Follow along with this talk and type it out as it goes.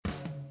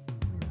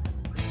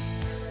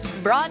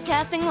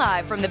Broadcasting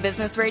live from the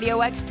Business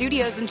Radio X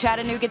studios in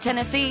Chattanooga,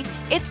 Tennessee,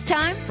 it's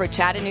time for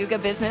Chattanooga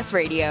Business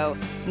Radio.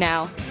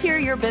 Now, here are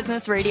your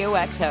Business Radio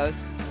X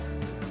hosts.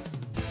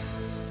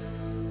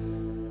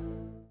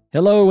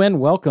 Hello and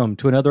welcome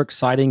to another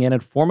exciting and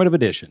informative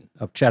edition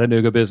of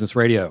Chattanooga Business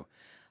Radio.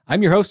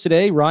 I'm your host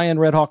today, Ryan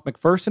Redhawk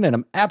McPherson, and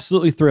I'm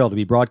absolutely thrilled to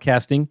be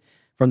broadcasting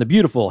from the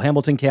beautiful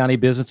Hamilton County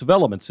Business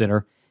Development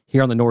Center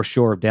here on the North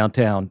Shore of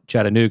downtown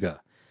Chattanooga.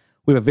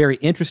 We have a very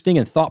interesting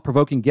and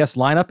thought-provoking guest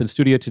lineup in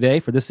studio today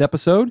for this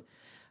episode.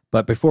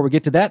 But before we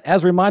get to that,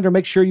 as a reminder,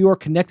 make sure you are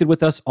connected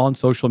with us on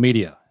social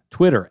media.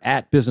 Twitter,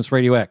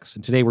 @BusinessRadioX.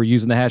 And today we're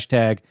using the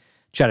hashtag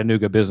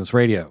Chattanooga Business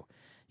Radio.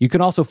 You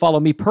can also follow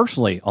me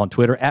personally on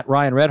Twitter,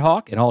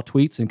 @RyanRedhawk, and all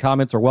tweets and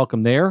comments are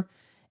welcome there.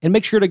 And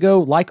make sure to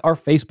go like our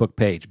Facebook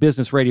page,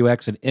 Business Radio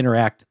X, and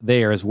interact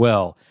there as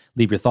well.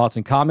 Leave your thoughts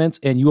and comments,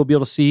 and you will be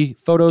able to see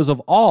photos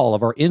of all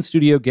of our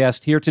in-studio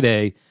guests here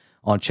today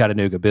on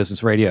Chattanooga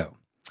Business Radio.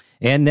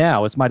 And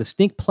now it's my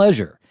distinct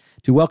pleasure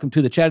to welcome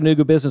to the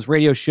Chattanooga Business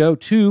Radio Show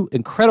two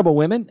incredible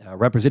women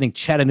representing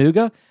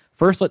Chattanooga.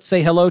 First, let's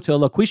say hello to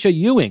LaQuisha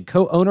Ewing,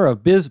 co-owner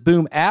of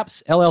BizBoom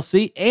Apps,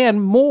 LLC,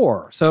 and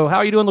more. So how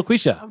are you doing,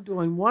 LaQuisha? I'm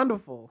doing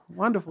wonderful.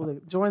 Wonderful to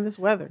enjoying this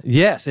weather.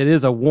 Yes, it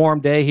is a warm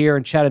day here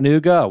in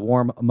Chattanooga, a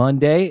warm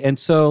Monday. And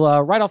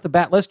so right off the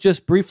bat, let's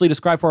just briefly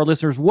describe for our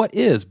listeners, what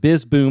is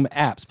BizBoom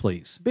Apps,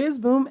 please?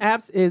 BizBoom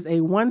Apps is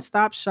a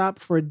one-stop shop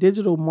for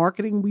digital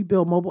marketing. We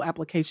build mobile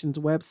applications,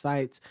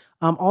 websites,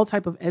 all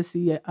type of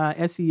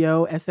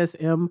SEO,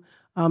 SSM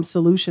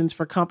solutions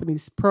for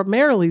companies,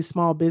 primarily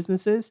small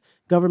businesses,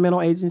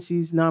 governmental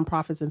agencies,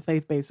 nonprofits, and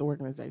faith-based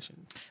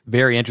organizations.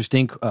 Very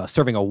interesting,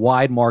 serving a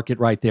wide market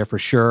right there for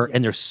sure. Yes.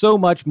 And there's so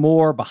much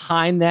more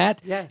behind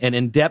that, yes, and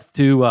in depth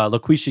to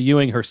LaQuisha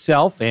Ewing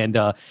herself and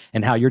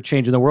how you're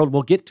changing the world.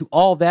 We'll get to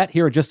all that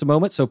here in just a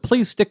moment, so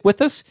please stick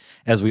with us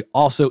as we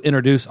also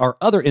introduce our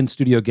other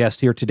in-studio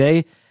guest here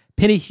today,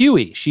 Penny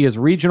Huey. She is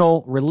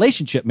Regional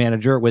Relationship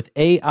Manager with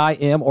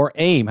AIM or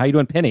AIM. How you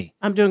doing, Penny?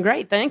 I'm doing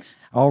great, thanks.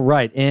 All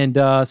right, and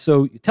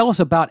so tell us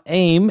about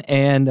AIM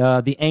and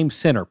the AIM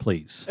Center,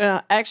 please.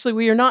 Actually,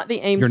 we are not the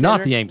AIM You're Center.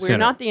 Not the AIM Center. We're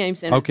not the AIM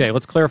Center. Okay,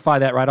 let's clarify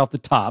that right off the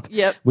top.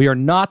 Yep. We are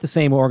not the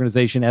same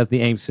organization as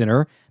the AIM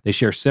Center. They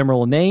share a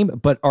similar name,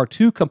 but are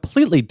two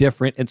completely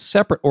different and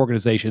separate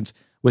organizations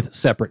with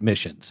separate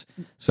missions.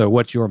 So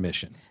what's your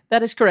mission?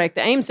 That is correct.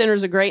 The AIM Center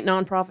is a great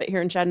nonprofit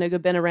here in Chattanooga,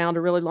 been around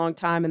a really long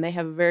time, and they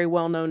have a very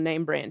well-known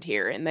name brand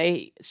here. And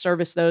they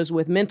service those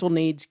with mental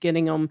needs,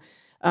 getting them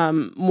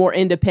more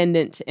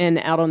independent and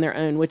out on their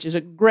own, which is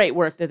a great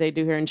work that they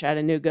do here in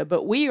Chattanooga.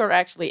 But we are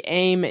actually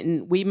AIM,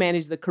 and we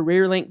manage the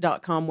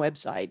CareerLink.com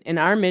website. And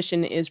our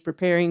mission is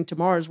preparing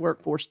tomorrow's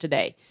workforce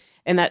today.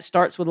 And that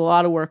starts with a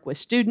lot of work with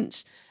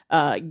students,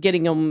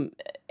 getting them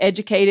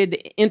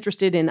educated,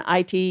 interested in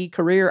IT,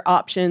 career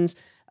options,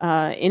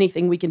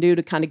 anything we can do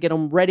to kind of get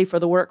them ready for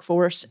the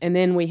workforce. And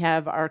then we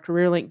have our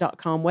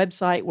CareerLink.com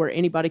website where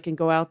anybody can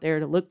go out there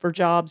to look for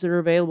jobs that are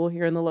available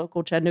here in the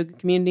local Chattanooga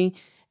community.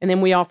 And then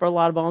we offer a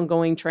lot of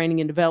ongoing training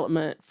and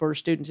development for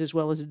students as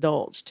well as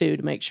adults, too,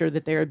 to make sure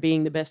that they're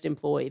being the best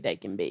employee they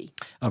can be.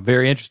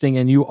 Very interesting.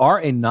 And you are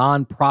a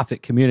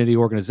nonprofit community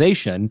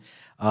organization.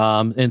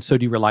 And so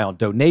do you rely on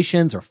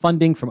donations or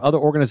funding from other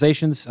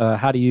organizations?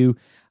 How do you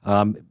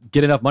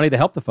get enough money to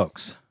help the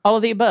folks? All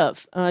of the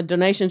above.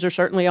 Donations are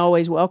certainly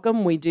always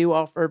welcome. We do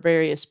offer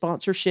various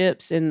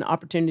sponsorships and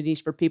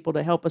opportunities for people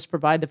to help us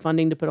provide the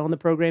funding to put on the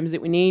programs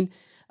that we need.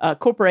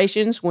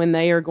 Corporations, when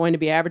they are going to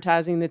be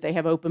advertising that they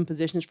have open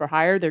positions for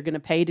hire, they're going to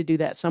pay to do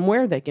that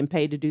somewhere. They can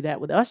pay to do that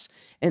with us,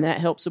 and that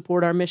helps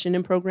support our mission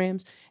and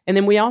programs. And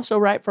then we also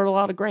write for a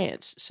lot of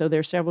grants. So there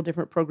are several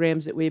different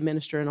programs that we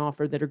administer and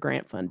offer that are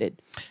grant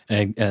funded.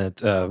 And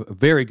it's a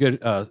very good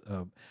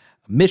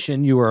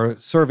mission. You are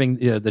serving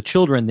the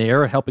children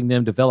there, helping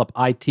them develop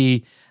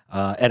IT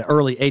at an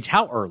early age.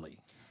 How early?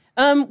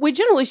 We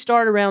generally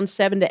start around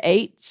 7 to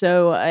 8.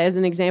 So as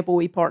an example,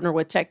 we partner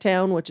with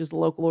TechTown, which is the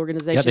local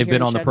organization. Yeah, they've here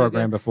been on the Chattanooga.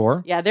 program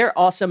before. Yeah, they're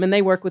awesome. And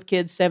they work with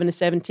kids 7 to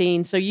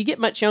 17. So you get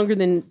much younger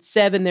than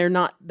 7,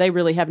 they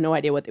really have no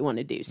idea what they want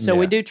to do. So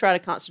we do try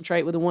to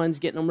concentrate with the ones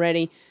getting them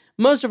ready.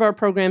 Most of our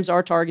programs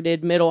are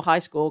targeted middle, high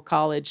school,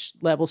 college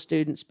level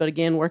students. But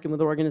again, working with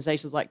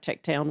organizations like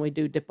TechTown, we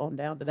do dip on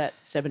down to that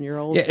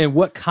 7-year-old. Yeah, and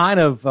what kind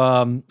of,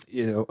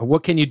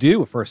 what can you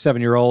do for a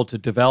 7-year-old to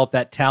develop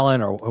that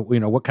talent, or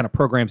what kind of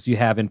programs do you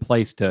have in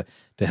place to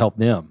help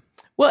them?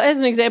 Well, as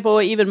an example,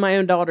 even my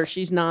own daughter,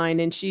 she's 9,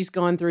 and she's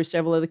gone through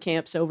several of the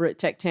camps over at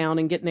TechTown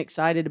and getting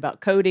excited about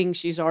coding.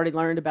 She's already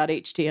learned about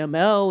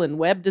HTML and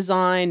web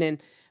design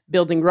and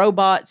building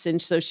robots.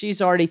 And so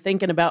she's already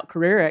thinking about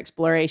career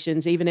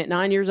explorations, even at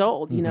 9 years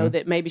old,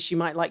 that maybe she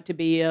might like to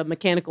be a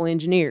mechanical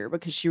engineer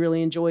because she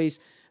really enjoys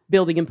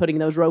building and putting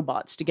those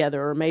robots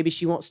together, or maybe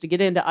she wants to get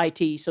into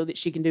IT so that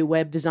she can do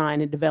web design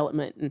and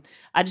development. And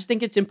I just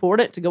think it's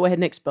important to go ahead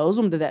and expose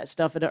them to that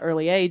stuff at an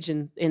early age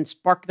and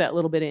spark that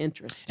little bit of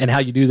interest. And how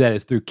you do that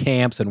is through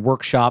camps and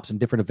workshops and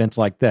different events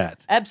like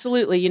that.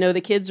 Absolutely. You know,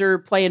 the kids are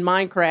playing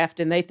Minecraft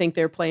and they think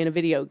they're playing a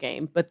video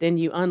game, but then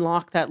you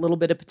unlock that little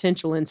bit of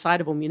potential inside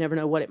of them. You never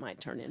know what it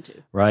might turn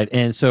into. Right.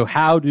 And so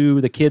how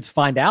do the kids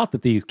find out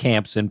that these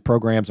camps and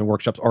programs and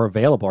workshops are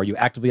available? Are you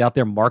actively out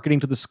there marketing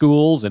to the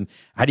schools, and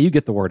how do you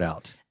get the word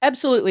out?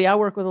 Absolutely. I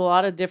work with a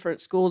lot of different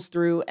schools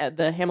through at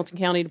the Hamilton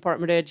County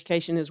Department of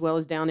Education, as well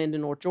as down into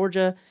North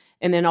Georgia,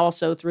 and then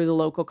also through the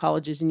local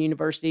colleges and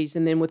universities,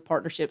 and then with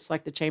partnerships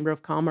like the Chamber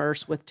of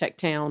Commerce, with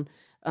TechTown,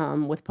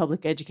 with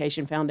Public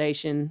Education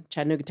Foundation,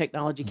 Chattanooga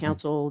Technology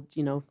Council,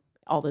 you know,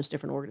 all those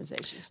different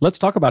organizations. Let's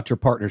talk about your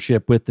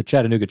partnership with the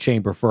Chattanooga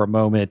Chamber for a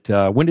moment.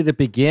 When did it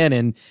begin,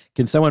 and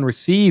can someone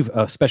receive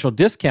a special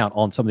discount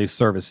on some of these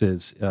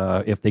services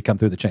if they come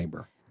through the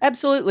Chamber?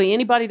 Absolutely.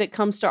 Anybody that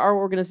comes to our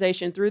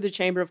organization through the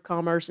Chamber of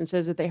Commerce and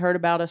says that they heard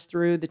about us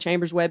through the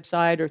Chamber's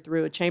website or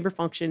through a Chamber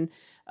function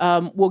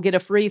will get a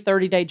free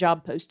 30-day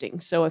job posting.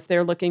 So if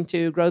they're looking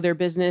to grow their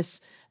business,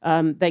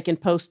 they can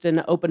post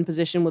an open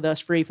position with us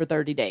free for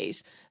 30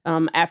 days.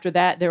 After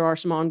that, there are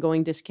some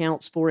ongoing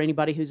discounts for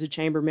anybody who's a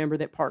Chamber member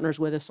that partners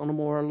with us on a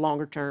more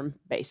longer-term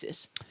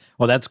basis.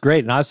 Well, that's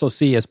great. And I also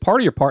see, as part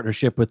of your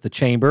partnership with the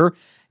Chamber,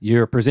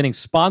 you're presenting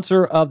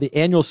sponsor of the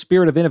annual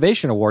Spirit of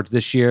Innovation Awards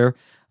this year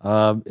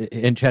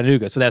in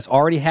Chattanooga. So that's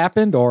already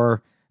happened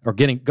or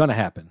going to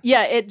happen?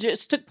 Yeah, it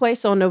just took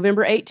place on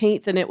November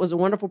 18th, and it was a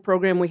wonderful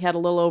program. We had a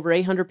little over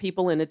 800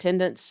 people in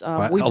attendance.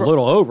 A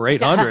little over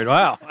 800.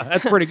 Wow,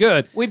 that's pretty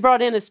good. We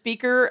brought in a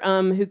speaker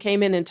who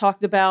came in and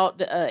talked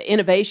about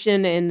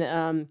innovation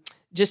and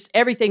just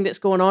everything that's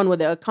going on with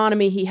the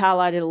economy. He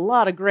highlighted a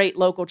lot of great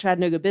local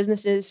Chattanooga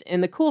businesses.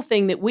 And the cool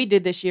thing that we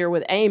did this year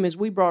with AIM is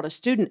we brought a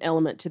student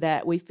element to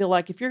that. We feel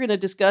like if you're going to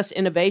discuss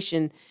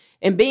innovation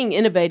and being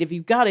innovative,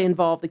 you've got to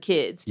involve the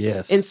kids.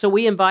 Yes. And so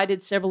we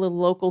invited several of the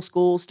local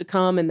schools to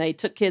come, and they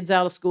took kids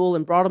out of school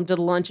and brought them to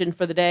the luncheon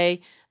for the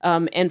day.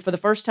 And for the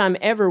first time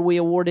ever, we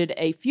awarded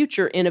a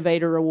Future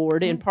Innovator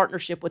Award in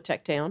partnership with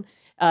TechTown.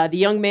 The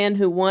young man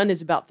who won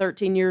is about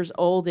 13 years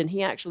old, and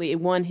he actually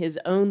won his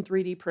own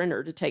 3D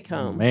printer to take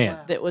home. Oh, man.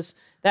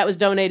 That was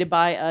donated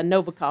by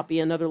Novacopy,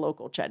 another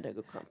local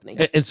Chattanooga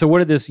company. And so what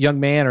did this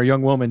young man or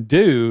young woman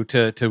do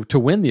to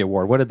win the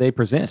award? What did they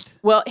present?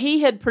 Well, he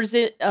had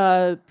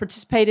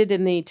participated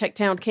in the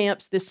TechTown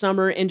camps this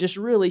summer and just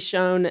really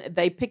shown.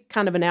 They picked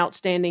kind of an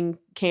outstanding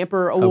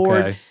camper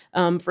award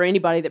for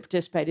anybody that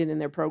participated in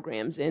their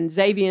programs. And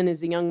Xavier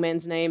is the young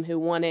man's name who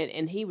won it,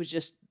 and he was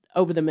just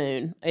over the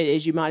moon,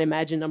 as you might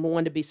imagine, number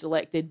one to be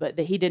selected, but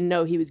he didn't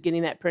know he was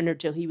getting that printer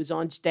till he was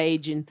on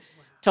stage and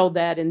told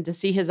that, and to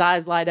see his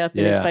eyes light up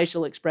and his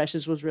facial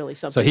expressions was really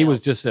something. So he else. was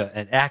just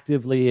an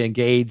actively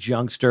engaged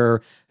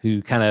youngster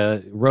who kind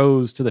of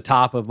rose to the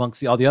top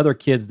amongst all the other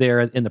kids there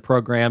in the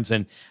programs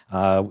and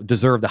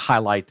deserved the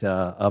highlight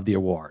of the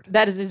award.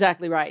 That is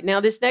exactly right. Now,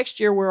 this next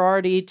year, we're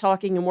already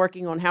talking and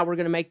working on how we're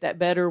going to make that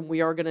better.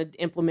 We are going to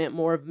implement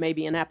more of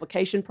maybe an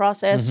application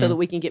process so that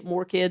we can get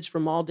more kids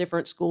from all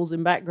different schools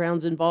and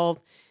backgrounds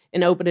involved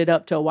and open it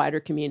up to a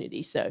wider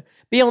community. So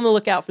be on the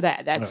lookout for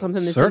that. That's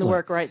something that's in the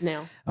work right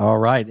now. All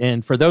right.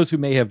 And for those who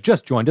may have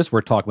just joined us,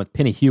 we're talking with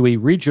Penny Huey,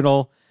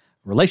 Regional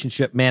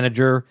Relationship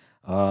Manager,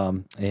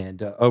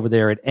 and over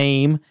there at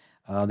AIM.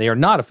 They are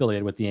not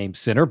affiliated with the AIM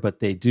Center,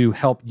 but they do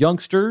help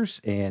youngsters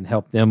and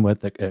help them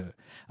with the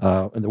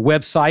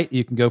website.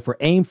 You can go for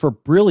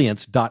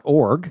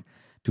aimforbrilliance.org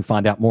to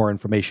find out more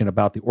information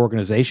about the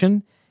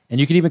organization. And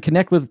you can even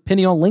connect with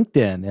Penny on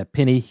LinkedIn at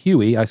Penny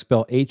Huey. I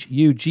spell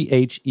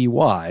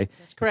Hughey.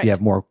 That's correct. If you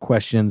have more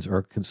questions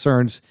or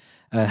concerns,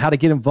 how to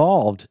get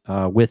involved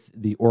with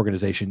the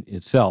organization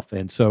itself.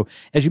 And so,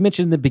 as you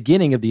mentioned in the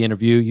beginning of the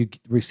interview, you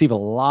receive a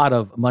lot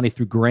of money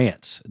through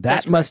grants.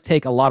 That must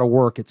take a lot of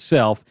work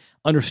itself,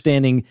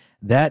 understanding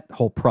that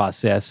whole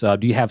process.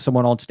 Do you have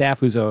someone on staff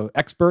who's an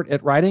expert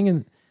at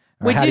writing?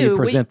 We how do you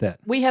present that?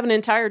 We have an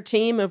entire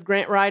team of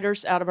grant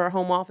writers out of our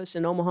home office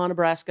in Omaha,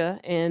 Nebraska,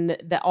 and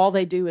that all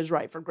they do is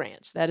write for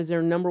grants. That is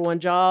their number one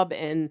job,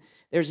 and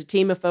there's a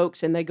team of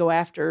folks, and they go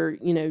after,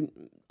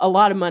 a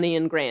lot of money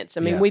in grants.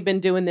 I mean, we've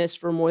been doing this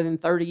for more than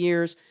 30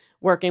 years,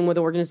 working with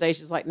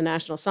organizations like the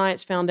National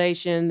Science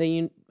Foundation,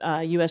 the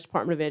U.S.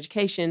 Department of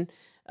Education,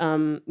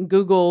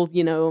 Google,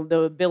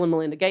 the Bill and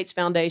Melinda Gates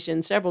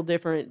Foundation, several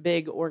different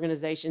big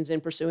organizations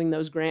in pursuing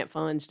those grant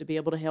funds to be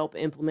able to help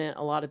implement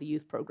a lot of the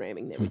youth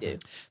programming that we do.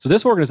 So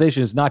this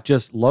organization is not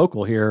just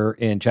local here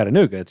in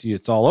Chattanooga.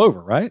 It's all over,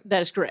 right?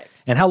 That is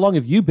correct. And how long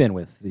have you been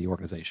with the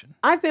organization?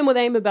 I've been with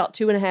AIM about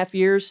 2.5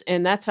 years,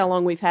 and that's how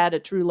long we've had a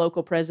true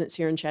local presence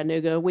here in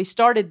Chattanooga. We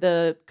started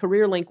the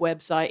CareerLink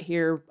website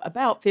here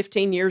about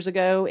 15 years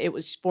ago. It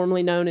was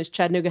formerly known as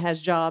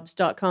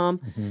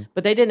ChattanoogaHasJobs.com,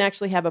 but they didn't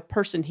actually have a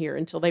person here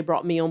until they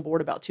brought me on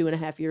board about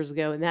 2.5 years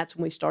ago. And that's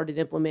when we started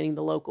implementing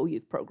the local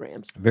youth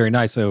programs. Very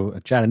nice. So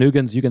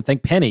Chattanoogans, you can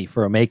thank Penny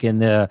for making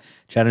the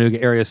Chattanooga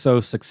area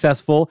so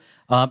successful.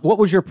 What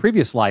was your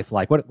previous life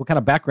like? What kind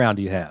of background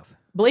do you have?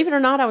 Believe it or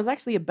not, I was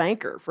actually a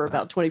banker for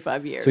about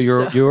 25 years. So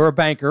you were a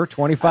banker,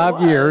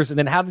 25 years, and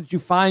then how did you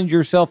find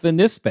yourself in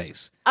this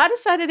space? I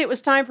decided it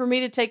was time for me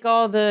to take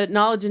all the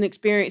knowledge and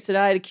experience that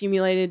I had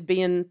accumulated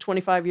being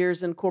 25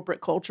 years in corporate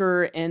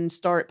culture and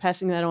start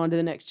passing that on to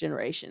the next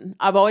generation.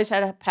 I've always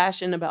had a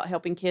passion about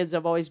helping kids.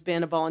 I've always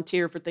been a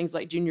volunteer for things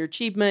like junior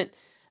achievement,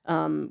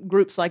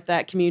 groups like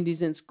that,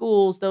 communities in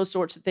schools, those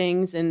sorts of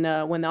things.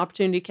 And when the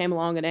opportunity came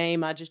along at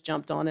AIM, I just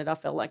jumped on it. I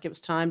felt like it was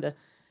time to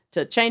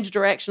change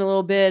direction a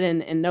little bit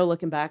and no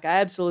looking back. I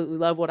absolutely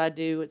love what I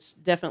do. It's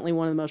definitely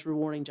one of the most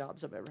rewarding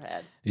jobs I've ever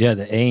had. Yeah,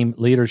 the AIM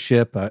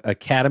Leadership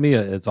Academy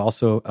is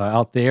also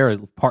out there,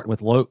 partnered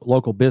with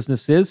local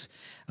businesses.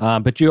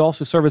 But you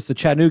also service the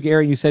Chattanooga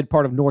area. You said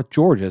part of North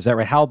Georgia. Is that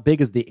right? How big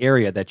is the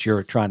area that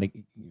you're trying to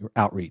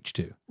outreach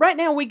to? Right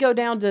now, we go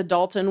down to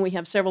Dalton. We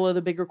have several of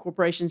the bigger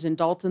corporations in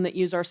Dalton that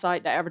use our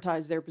site to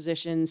advertise their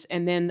positions.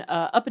 And then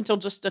up until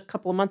just a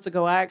couple of months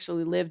ago, I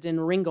actually lived in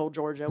Ringgold,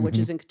 Georgia, which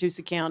is in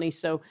Catoosa County.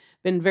 So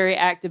been very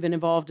active and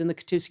involved in the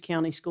Catoosa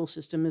County school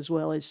system as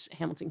well as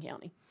Hamilton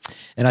County.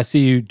 And I see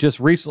you just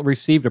recently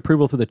received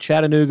approval through the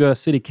Chattanooga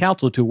City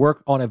Council to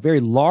work on a very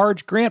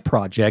large grant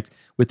project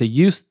with the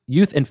youth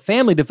and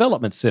family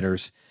development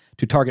centers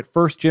to target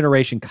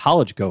first-generation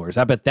college goers.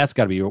 I bet that's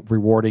got to be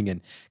rewarding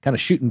and kind of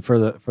shooting for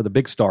the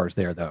big stars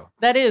there, though.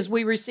 That is.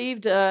 We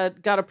received,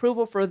 got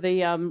approval for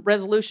the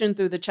resolution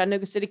through the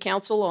Chattanooga City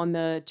Council on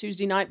the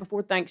Tuesday night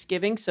before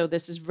Thanksgiving. So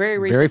this is very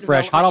recent. Very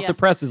fresh, hot off the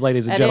presses,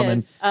 ladies and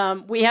gentlemen.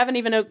 We haven't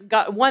even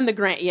won the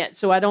grant yet,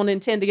 so I don't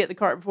intend to get the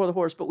cart before the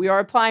horse, but we are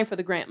applying for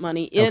the grant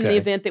money. In the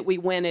event that we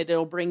win it,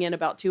 it'll bring in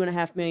about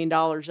 $2.5 million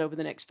over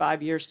the next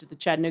 5 years to the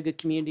Chattanooga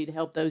community to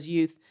help those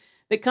youth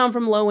that come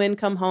from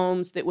low-income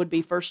homes that would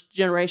be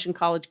first-generation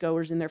college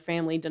goers in their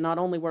family to not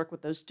only work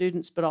with those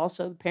students, but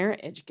also the parent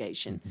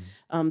education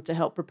to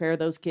help prepare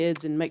those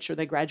kids and make sure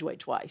they graduate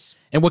twice.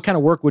 And what kind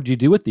of work would you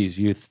do with these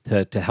youth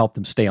to help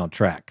them stay on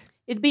track?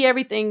 It'd be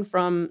everything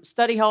from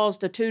study halls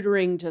to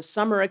tutoring to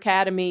summer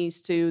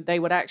academies to they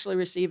would actually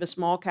receive a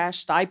small cash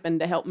stipend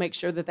to help make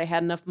sure that they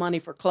had enough money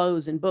for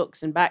clothes and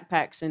books and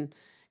backpacks and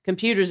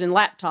computers and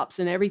laptops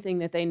and everything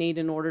that they need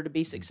in order to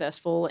be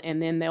successful.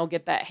 And then they'll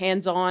get that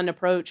hands-on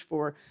approach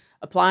for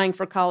applying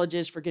for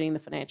colleges, for getting the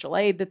financial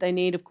aid that they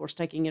need, of course,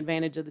 taking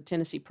advantage of the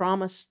Tennessee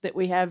Promise that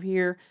we have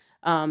here,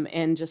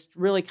 and just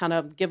really kind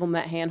of give them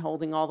that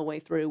hand-holding all the way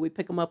through. We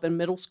pick them up in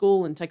middle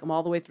school and take them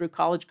all the way through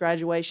college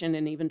graduation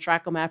and even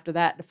track them after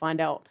that to find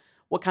out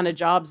what kind of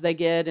jobs they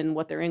get and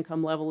what their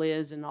income level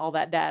is, and all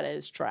that data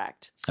is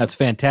tracked. So. That's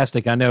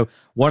fantastic. I know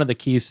one of the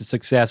keys to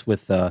success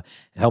with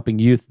helping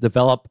youth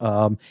develop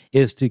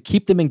is to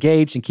keep them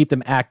engaged and keep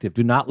them active.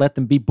 Do not let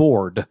them be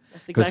bored.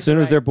 Because as soon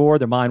as they're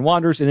bored, their mind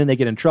wanders and then they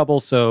get in trouble.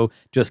 So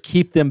just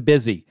keep them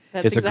busy.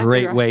 It's a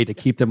great way to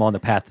keep them on the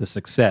path to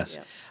success.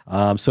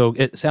 Yeah. So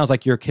it sounds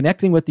like you're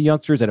connecting with the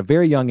youngsters at a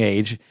very young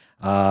age,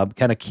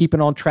 kind of keeping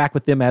on track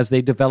with them as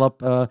they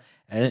develop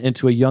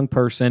into a young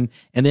person,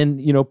 and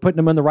then putting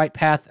them on the right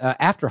path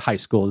after high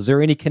school. Is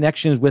there any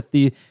connections with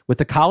the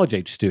college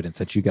age students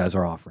that you guys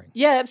are offering?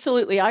 Yeah,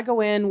 absolutely. I go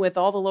in with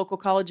all the local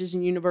colleges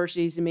and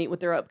universities and meet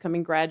with their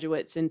upcoming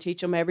graduates and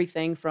teach them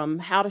everything from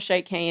how to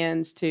shake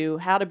hands to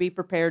how to be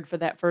prepared for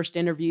that first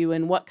interview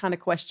and what kind of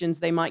questions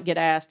they might get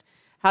asked,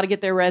 how to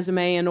get their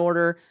resume in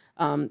order,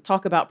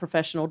 talk about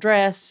professional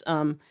dress,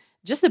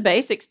 just the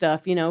basic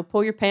stuff,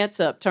 pull your pants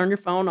up, turn your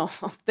phone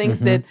off, things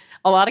that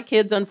a lot of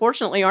kids,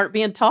 unfortunately, aren't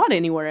being taught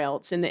anywhere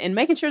else, and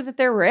making sure that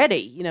they're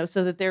ready,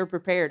 so that they're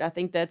prepared. I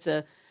think that's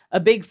a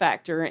big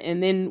factor.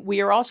 And then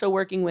we are also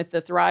working with the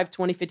Thrive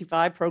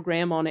 2055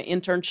 program on an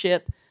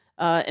internship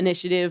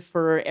initiative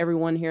for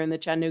everyone here in the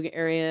Chattanooga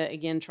area,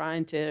 again,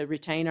 trying to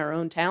retain our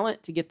own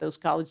talent to get those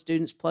college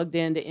students plugged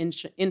into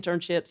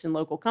internships in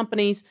local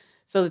companies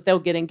so that they'll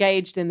get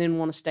engaged and then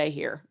want to stay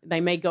here.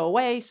 They may go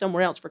away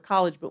somewhere else for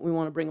college, but we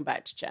want to bring them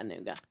back to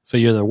Chattanooga. So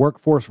you're the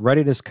workforce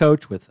readiness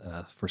coach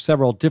for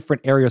several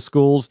different area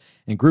schools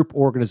and group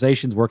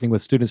organizations working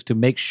with students to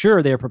make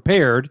sure they're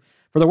prepared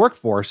for the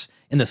workforce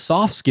in the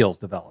soft skills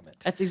development.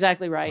 That's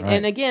exactly right.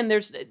 And again,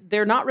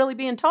 they're not really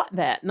being taught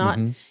that. Not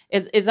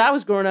as I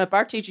was growing up,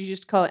 our teachers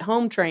used to call it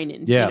home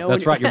training. Yeah,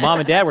 that's right. Your mom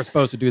and dad were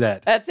supposed to do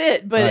that. That's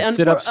it. But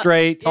sit up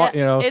straight, talk,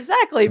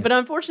 Exactly. But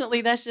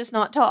unfortunately, that's just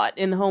not taught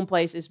in the home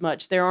place as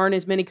much. There aren't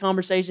as many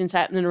conversations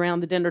happening around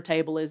the dinner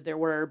table as there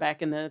were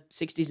back in the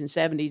 60s and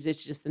 70s.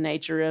 It's just the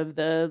nature of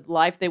the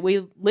life that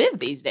we live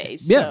these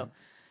days. Yeah.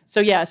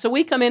 So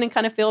we come in and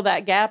kind of fill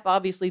that gap.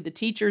 Obviously, the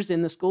teachers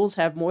in the schools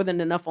have more than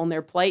enough on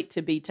their plate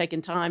to be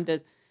taking time to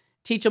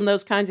teach them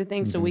those kinds of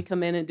things. So we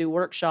come in and do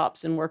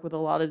workshops and work with a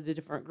lot of the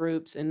different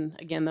groups. And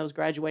again, those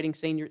graduating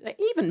seniors,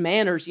 even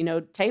manners,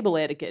 table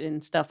etiquette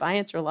and stuff. I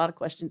answer a lot of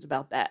questions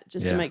about that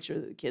just to make sure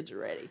that the kids are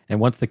ready. And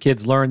once the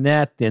kids learn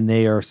that, then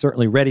they are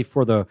certainly ready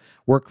for the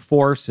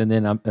workforce. And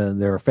then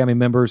their family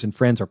members and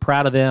friends are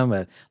proud of them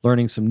at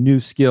learning some new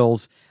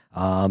skills.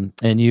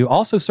 And you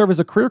also serve as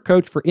a career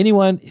coach for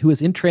anyone who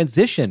is in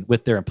transition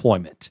with their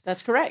employment.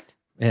 That's correct.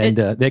 And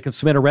they can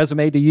submit a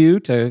resume to you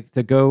to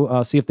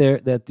go see if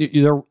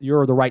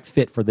you're the right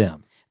fit for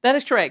them. That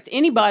is correct.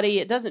 Anybody,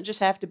 it doesn't just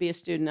have to be a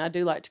student. I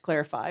do like to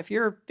clarify. If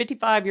you're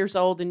 55 years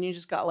old and you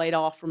just got laid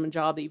off from a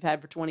job that you've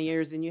had for 20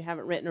 years and you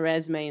haven't written a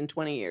resume in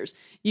 20 years,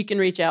 you can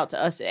reach out to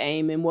us at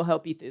AIM and we'll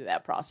help you through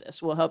that process.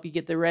 We'll help you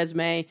get the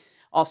resume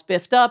all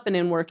spiffed up and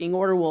in working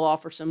order. We'll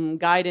offer some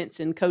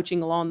guidance and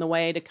coaching along the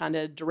way to kind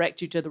of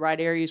direct you to the right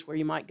areas where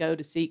you might go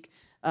to seek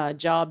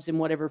jobs in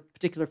whatever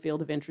particular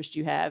field of interest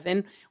you have.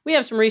 And we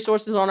have some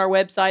resources on our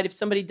website. If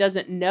somebody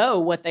doesn't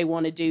know what they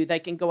want to do, they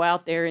can go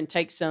out there and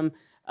take some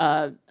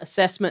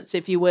assessments,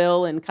 if you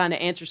will, and kind of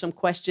answer some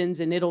questions,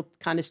 and it'll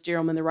kind of steer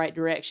them in the right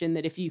direction.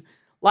 That if you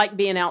like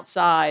being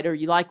outside, or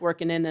you like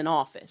working in an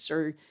office,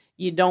 or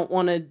you don't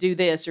want to do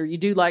this, or you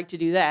do like to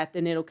do that,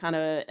 then it'll kind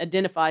of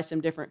identify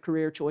some different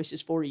career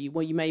choices for you.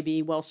 Well, you may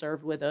be well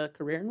served with a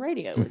career in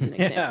radio, as an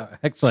example. Yeah,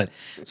 excellent.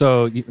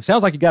 So it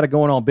sounds like you got it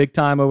going on big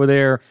time over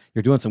there.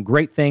 You're doing some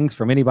great things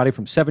from anybody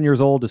from 7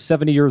 years old to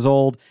 70 years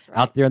old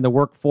out there in the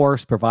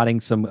workforce, providing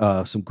some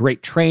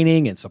great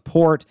training and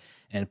support,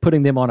 and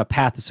putting them on a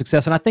path to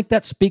success. And I think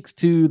that speaks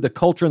to the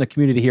culture and the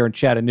community here in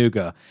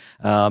Chattanooga.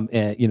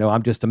 And,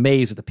 I'm just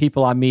amazed at the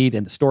people I meet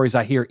and the stories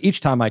I hear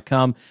each time I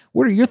come.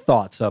 What are your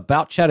thoughts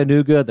about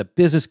Chattanooga, the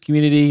business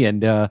community,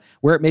 and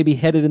where it may be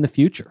headed in the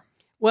future?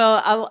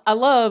 Well, I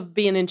love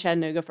being in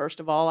Chattanooga, first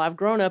of all. I've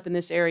grown up in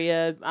this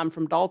area. I'm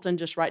from Dalton,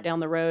 just right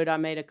down the road. I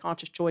made a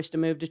conscious choice to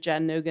move to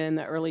Chattanooga in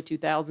the early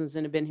 2000s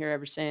and have been here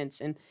ever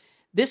since. And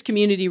this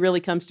community really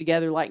comes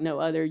together like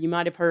no other. You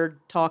might have heard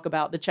talk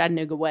about the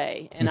Chattanooga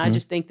Way, and I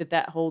just think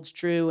that holds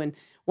true. And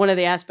one of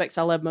the aspects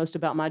I love most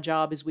about my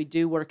job is we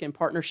do work in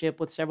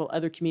partnership with several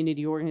other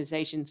community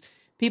organizations.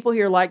 People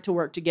here like to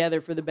work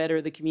together for the better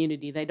of the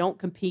community. They don't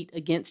compete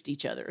against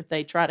each other.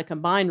 They try to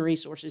combine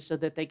resources so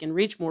that they can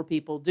reach more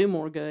people, do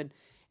more good.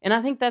 And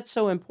I think that's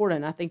so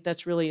important. I think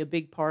that's really a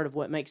big part of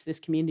what makes this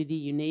community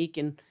unique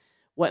and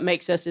what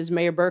makes us, as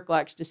Mayor Burke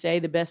likes to say,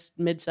 the best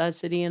mid-sized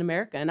city in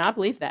America. And I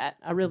believe that.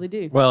 I really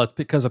do. Well, it's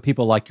because of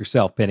people like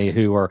yourself, Penny,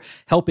 who are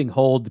helping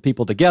hold the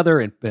people together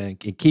and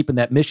keeping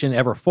that mission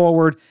ever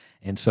forward.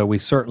 And so we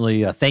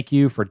certainly thank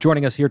you for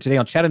joining us here today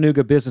on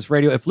Chattanooga Business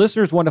Radio. If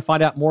listeners want to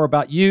find out more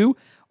about you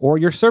or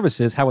your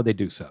services, how would they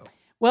do so?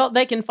 Well,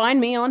 they can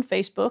find me on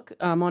Facebook.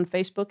 I'm on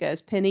Facebook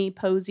as Penny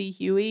Posey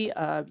Huey.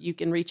 You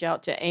can reach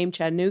out to AIM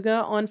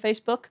Chattanooga on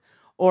Facebook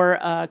or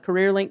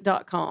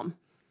careerlink.com.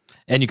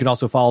 And you can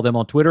also follow them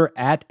on Twitter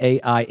at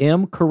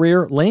AIM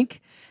Career Link.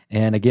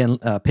 And again,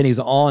 Penny's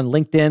on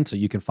LinkedIn, so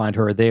you can find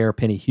her there,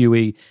 Penny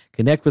Huey.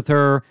 Connect with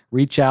her,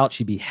 reach out.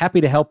 She'd be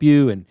happy to help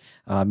you and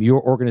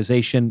your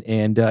organization.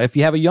 And if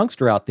you have a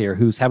youngster out there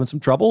who's having some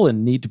trouble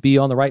and need to be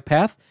on the right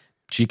path,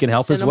 she can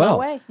help as well. Send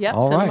them my way. Yep,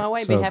 send them my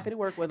way. Be happy to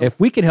work with them. If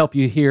we can help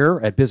you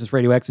here at Business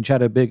Radio X and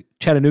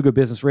Chattanooga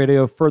Business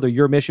Radio further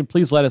your mission,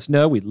 please let us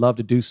know. We'd love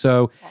to do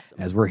so,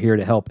 as we're here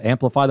to help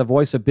amplify the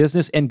voice of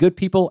business and good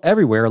people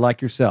everywhere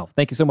like yourself.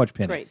 Thank you so much,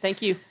 Penny. Great.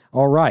 Thank you.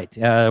 All right.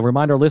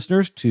 Remind our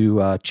listeners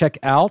to check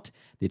out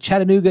the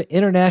Chattanooga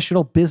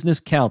International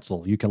Business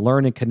Council. You can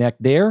learn and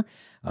connect there.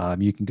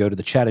 You can go to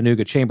the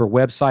Chattanooga Chamber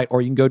website,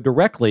 or you can go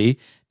directly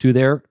to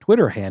their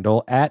Twitter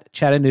handle at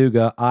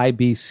Chattanooga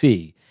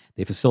IBC.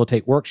 They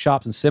facilitate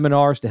workshops and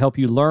seminars to help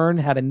you learn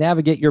how to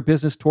navigate your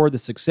business toward the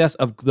success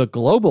of the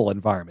global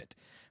environment.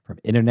 From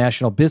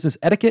international business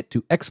etiquette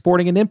to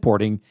exporting and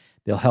importing,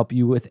 they'll help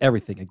you with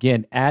everything.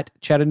 Again, at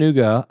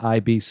Chattanooga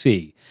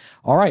IBC.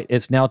 All right,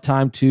 it's now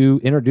time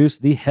to introduce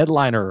the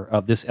headliner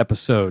of this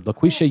episode,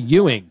 LaQuisha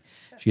Ewing.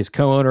 She is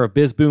co-owner of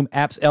BizBoom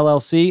Apps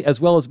LLC,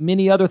 as well as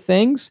many other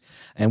things,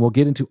 and we'll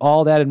get into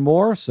all that and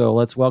more. So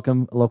let's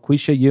welcome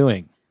LaQuisha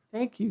Ewing.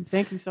 Thank you.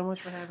 Thank you so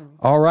much for having me.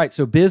 All right.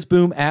 So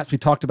BizBoom Apps, we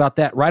talked about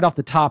that right off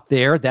the top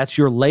there. That's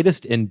your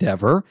latest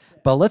endeavor.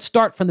 But let's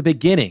start from the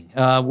beginning.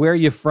 Where are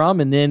you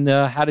from, and then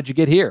how did you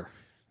get here?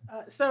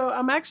 So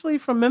I'm actually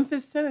from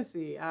Memphis,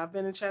 Tennessee. I've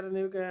been in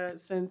Chattanooga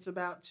since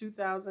about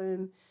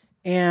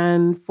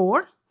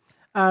 2004.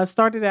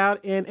 Started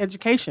out in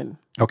education.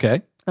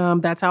 Okay.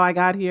 That's how I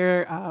got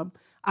here.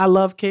 I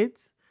love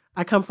kids.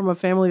 I come from a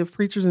family of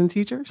preachers and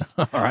teachers.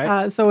 All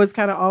right. So it's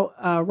kind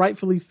of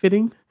rightfully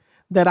fitting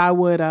that I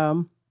would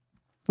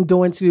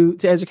go into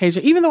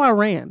education, even though I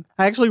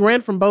actually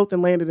ran from both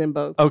and landed in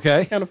both.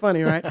 Okay. It's kind of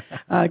funny, right?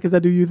 Because I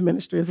do youth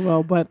ministry as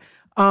well. But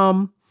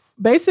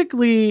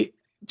basically,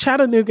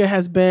 Chattanooga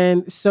has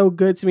been so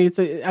good to me.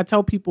 I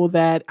tell people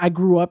that I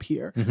grew up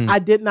here. Mm-hmm. I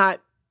did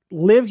not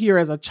live here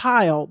as a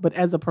child, but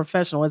as a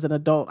professional, as an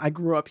adult, I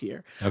grew up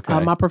here. Okay.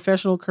 My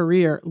professional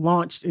career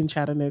launched in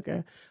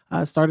Chattanooga.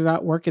 Started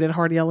out working at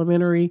Hardy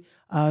Elementary.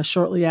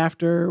 Shortly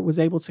after, was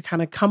able to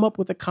kind of come up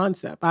with a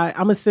concept.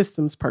 I'm a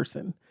systems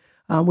person,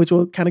 which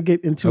we'll kind of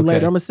get into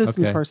later. I'm a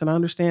systems person. I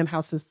understand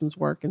how systems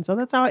work. And so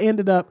that's how I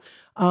ended up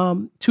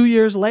 2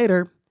 years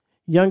later,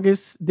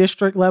 youngest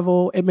district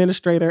level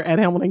administrator at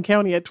Hamilton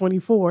County at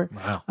 24,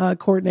 wow.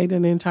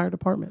 Coordinating the entire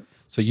department.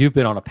 So you've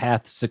been on a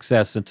path to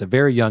success since a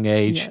very young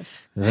age.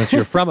 Yes. Since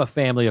you're from a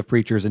family of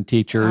preachers and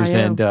teachers, I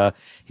am. and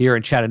here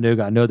in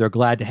Chattanooga, I know they're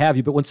glad to have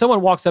you. But when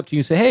someone walks up to you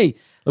and say, "Hey,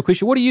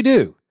 LaQuisha, what do you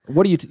do?"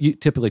 What do you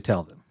typically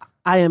tell them?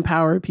 I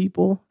empower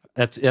people.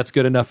 That's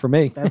good enough for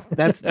me.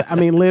 That's I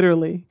mean,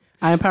 literally,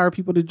 I empower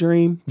people to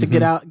dream, to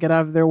get out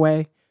of their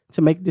way,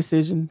 to make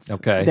decisions.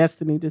 Okay.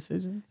 Destiny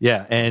decisions.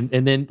 Yeah, and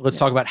then let's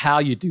talk about how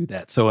you do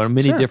that. So in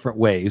many Sure. different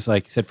ways,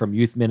 like you said, from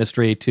youth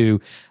ministry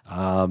to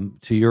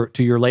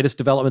your latest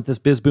development, this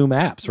BizBoom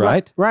Apps,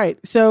 right? Right.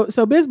 So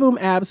BizBoom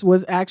Apps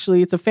was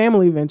actually, it's a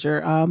family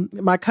venture.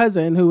 My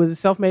cousin, who was a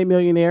self-made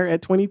millionaire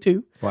at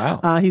 22.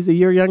 Wow. He's a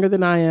year younger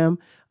than I am.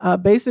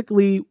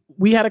 Basically,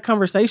 we had a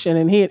conversation,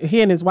 and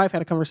he and his wife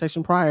had a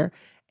conversation prior.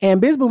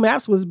 And BizBoom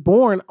Apps was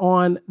born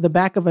on the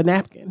back of a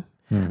napkin.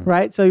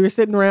 Right. So you're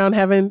sitting around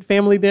having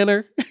family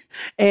dinner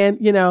and,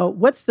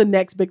 what's the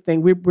next big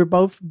thing? We're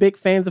both big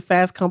fans of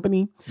Fast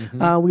Company.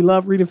 We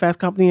love reading Fast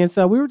Company. And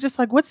so we were just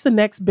like, what's the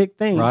next big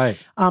thing? Right.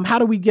 How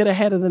do we get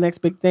ahead of the next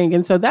big thing?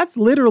 And so that's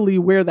literally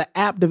where the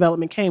app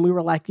development came. We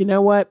were like, you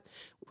know what?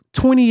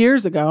 20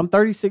 years ago, I'm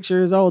 36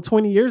 years old,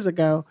 20 years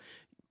ago,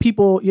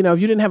 people, if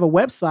you didn't have a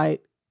website,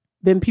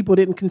 then people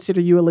didn't consider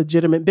you a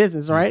legitimate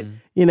business, right?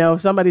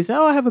 If somebody said,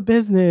 "Oh, I have a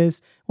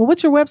business." Well,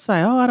 what's your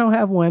website? "Oh, I don't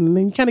have one." And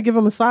then you kind of give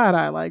them a side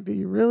eye, like, "Do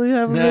you really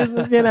have a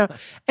business?"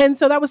 And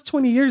so that was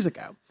 20 years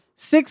ago.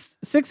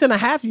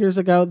 6.5 years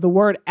ago, the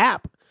word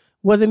app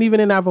wasn't even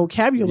in our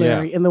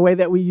vocabulary in the way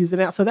that we use it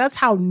now. So that's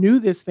how new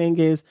this thing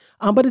is.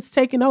 But it's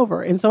taken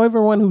over. And so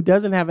everyone who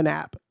doesn't have an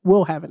app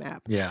will have an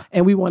app. Yeah.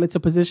 And we wanted to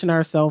position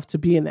ourselves to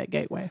be in that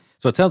gateway.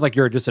 So it sounds like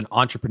you're just an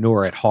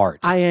entrepreneur at heart.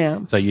 I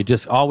am. So you're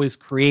just always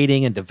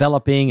creating and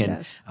developing and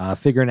Yes.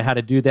 Figuring out how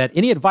to do that.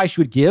 Any advice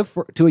you would give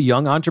to a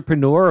young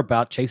entrepreneur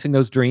about chasing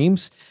those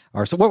dreams?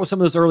 Or so what were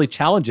some of those early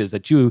challenges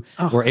that you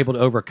were able to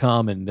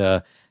overcome?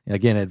 And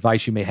again,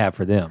 advice you may have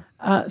for them.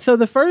 So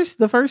the first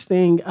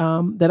thing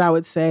that I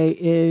would say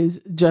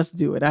is just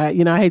do it. I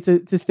hate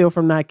to steal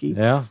from Nike.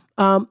 Yeah.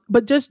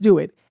 But just do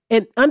it.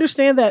 And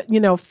understand that,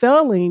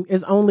 failing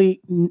is only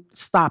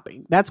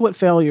stopping. That's what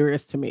failure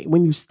is to me,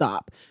 when you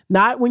stop.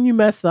 Not when you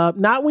mess up,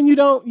 not when you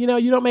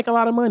don't make a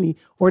lot of money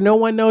or no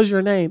one knows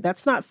your name.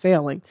 That's not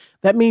failing.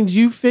 That means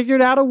you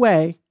figured out a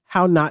way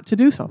how not to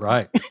do something.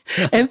 Right.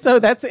 And so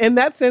that's, in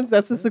that sense,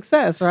 that's a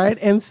success, right?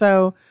 And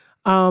so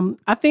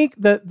I think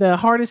the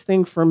hardest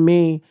thing for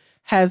me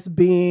has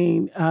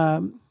been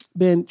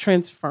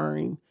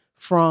transferring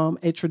from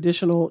a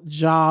traditional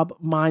job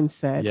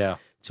mindset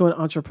to an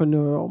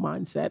entrepreneurial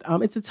mindset.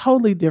 It's a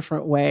totally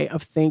different way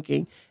of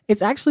thinking.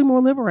 It's actually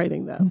more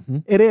liberating, though.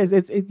 It is.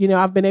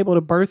 I've been able to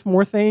birth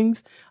more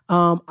things.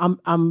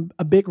 I'm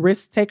a big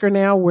risk taker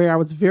now, where I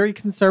was very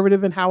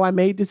conservative in how I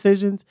made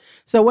decisions.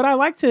 So when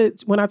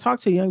I talk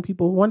to young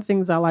people, one of the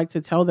things I like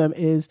to tell them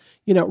is,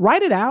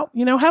 write it out,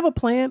 have a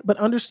plan, but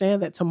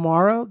understand that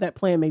tomorrow that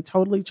plan may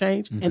totally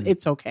change and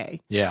it's okay.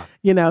 Yeah.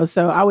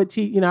 So I would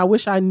teach, I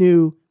wish I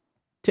knew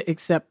to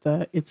accept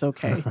the it's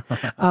okay,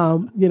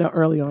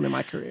 early on in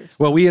my career.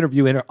 Well, we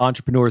interview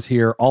entrepreneurs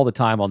here all the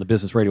time on the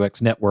Business Radio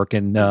X network,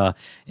 and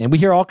we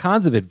hear all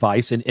kinds of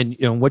advice.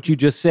 And what you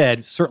just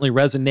said certainly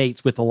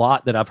resonates with a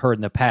lot that I've heard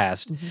in the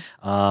past.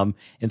 And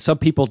some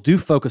people do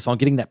focus on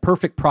getting that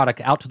perfect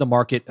product out to the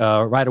market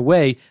right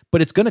away,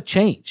 but it's going to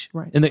change,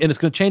 Right. and it's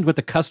going to change what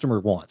the customer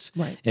wants.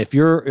 Right. If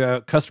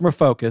you're customer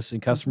focused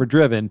and customer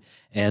driven,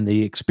 and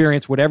the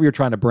experience, whatever you're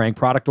trying to bring,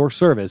 product or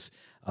service,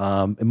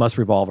 it must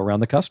revolve around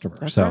the customer.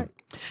 That's so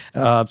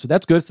right. So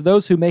that's good. So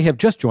those who may have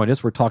just joined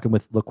us, we're talking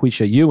with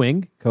LaQuisha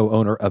Ewing,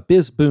 co-owner of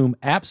BizBoom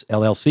Apps,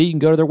 LLC. You can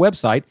go to their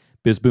website,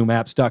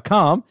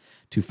 bizboomapps.com,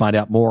 to find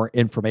out more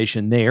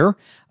information there.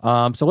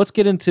 So let's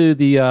get into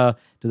the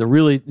to the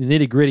really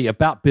nitty-gritty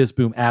about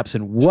BizBoom Apps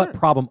and what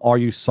problem are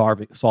you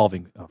solving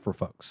for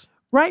folks?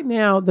 Right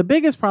now, the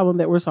biggest problem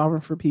that we're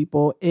solving for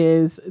people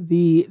is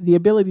the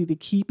ability to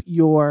keep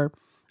your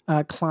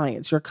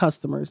clients, your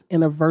customers,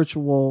 in a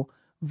virtual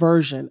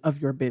version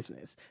of your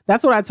business.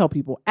 That's what I tell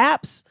people.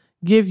 Apps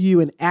give you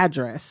an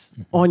address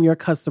on your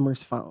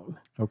customer's phone.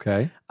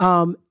 Okay.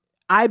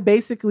 I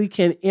basically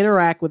can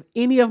interact with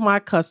any of my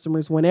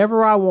customers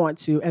whenever I want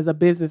to as a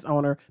business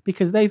owner,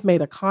 because they've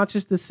made a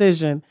conscious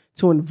decision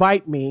to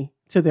invite me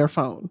to their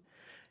phone.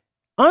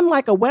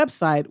 Unlike a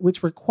website,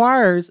 which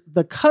requires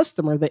the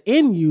customer, the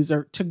end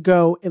user, to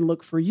go and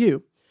look for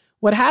you.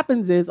 What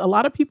happens is a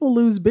lot of people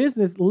lose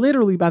business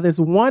literally by this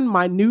one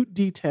minute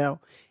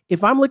detail.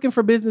 If I'm looking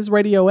for Business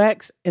Radio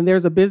X and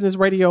there's a Business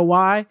Radio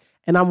Y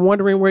and I'm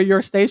wondering where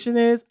your station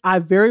is, I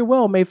very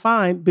well may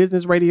find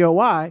Business Radio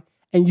Y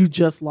and you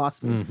just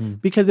lost me.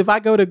 Because if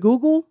I go to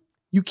Google,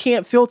 you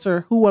can't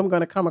filter who I'm going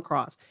to come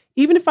across.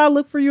 Even if I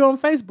look for you on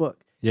Facebook,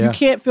 you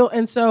can't filter.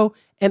 And so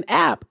an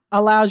app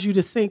allows you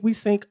to sync. We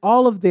sync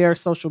all of their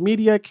social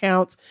media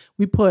accounts.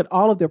 We put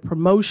all of their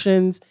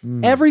promotions,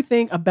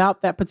 everything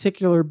about that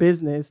particular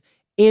business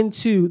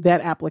into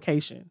that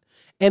application.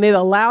 And it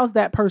allows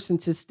that person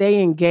to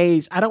stay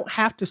engaged. I don't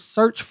have to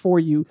search for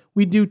you.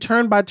 We do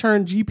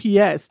turn-by-turn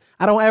GPS.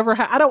 I don't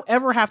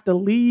ever have to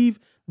leave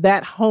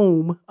that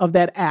home of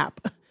that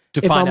app to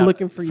if find I'm out,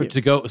 looking for you.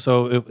 to go.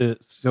 So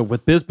so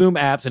with BizBoom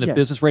apps, and if Yes.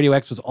 Business Radio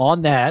X was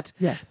on that,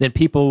 Yes. then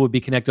people would be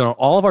connected on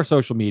all of our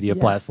social media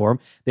Yes. platform.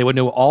 They would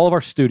know where all of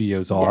our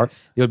studios are.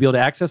 Yes. They would be able to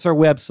access our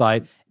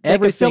website. They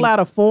could fill out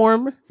a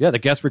form. the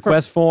guest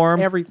request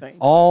form, everything.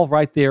 all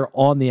right there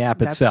on the app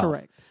That's itself.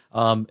 correct.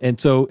 And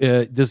so,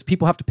 does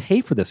people have to pay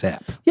for this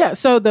app? Yeah,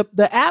 so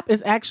the app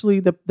is actually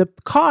the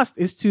cost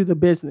is to the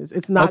business.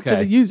 It's not to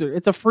Okay. the user.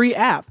 It's a free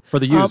app For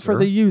the user. For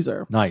the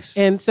user. Nice.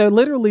 And so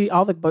literally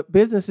all the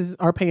businesses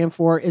are paying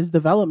for is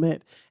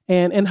development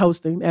and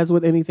hosting, as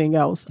with anything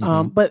else.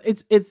 But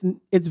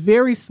it's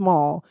very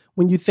small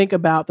when you think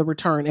about the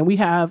return. And we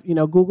have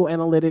Google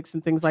Analytics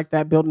and things like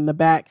that built in the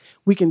back.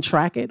 We can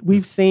track it.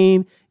 We've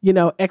seen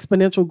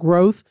exponential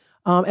growth.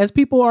 As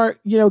people are,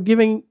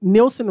 giving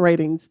Nielsen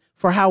ratings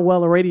for how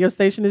well a radio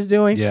station is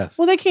doing. Yes.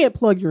 Well, they can't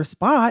plug your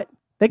spot.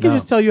 They can No.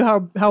 just tell you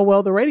how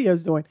well the radio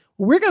is doing.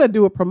 We're going to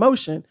do a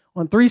promotion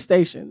on 3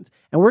 stations,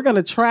 and we're going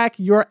to track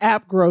your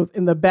app growth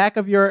in the back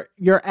of your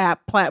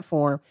app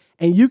platform,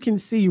 and you can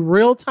see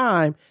real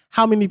time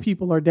how many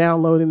people are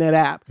downloading that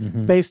app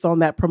based on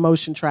that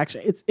promotion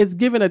traction. It's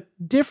given a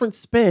different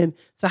spin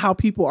to how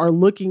people are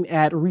looking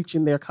at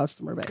reaching their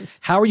customer base.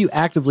 How are you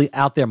actively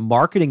out there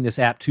marketing this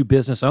app to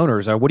business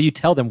owners? Or what do you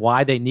tell them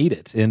why they need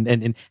it?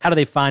 And how do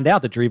they find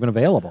out that you're even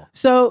available?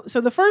 So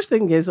the first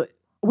thing is,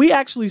 we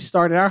actually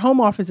started, our home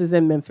office is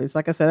in Memphis.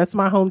 Like I said, that's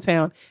my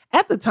hometown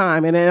at the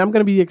time. And I'm going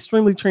to be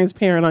extremely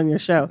transparent on your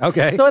show.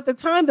 Okay. So at the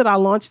time that I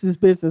launched this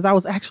business, I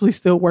was actually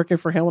still working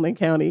for Hamilton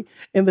County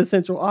in the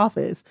central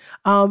office.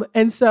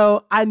 And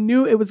so I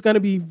knew it was going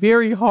to be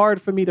very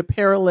hard for me to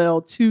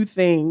parallel 2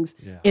 things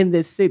in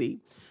this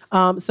city.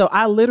 So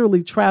I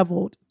literally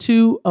traveled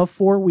 2 of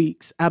 4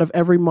 weeks out of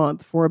every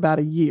month for about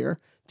a year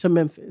to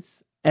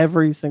Memphis,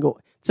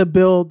 to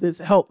build this,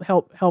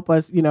 help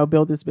us,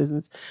 build this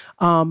business.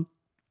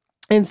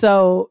 And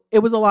so it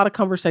was a lot of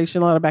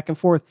conversation, a lot of back and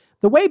forth.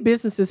 The way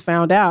businesses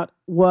found out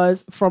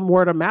was from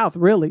word of mouth,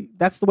 really.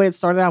 That's the way it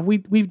started out.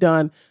 We've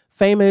done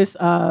famous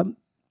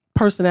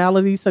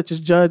personalities such as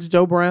Judge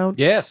Joe Brown.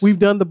 Yes. We've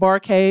done the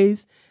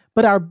Barcades.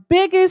 But our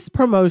biggest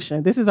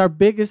promotion,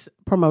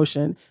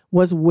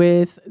 was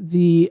with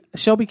the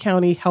Shelby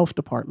County Health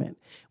Department.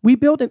 We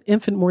built an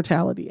infant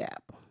mortality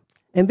app.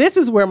 And this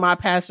is where my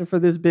passion for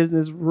this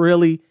business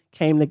really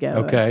came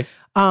together. Okay.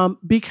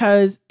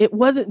 Because it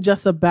wasn't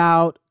just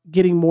about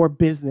getting more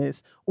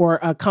business or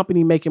a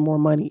company making more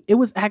money. It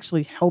was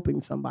actually helping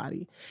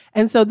somebody.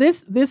 And so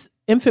this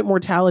infant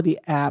mortality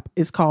app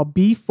is called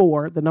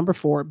B4, the number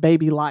 4,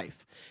 Baby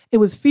Life. It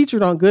was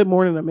featured on Good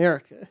Morning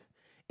America.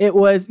 It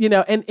was,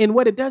 and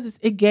what it does is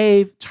it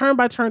gave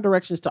turn-by-turn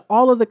directions to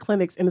all of the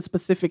clinics in a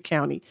specific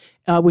county,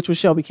 which was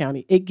Shelby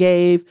County. It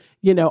gave,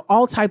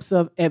 all types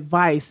of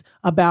advice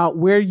about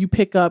where you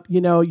pick up,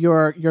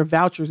 your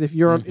vouchers if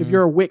you're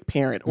a WIC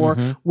parent, or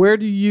where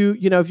do you,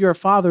 if you're a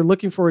father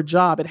looking for a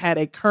job. It had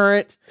a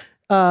current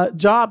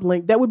job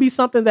link that would be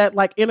something that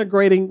like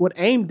integrating what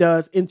AIM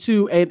does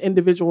into an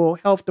individual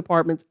health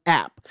department's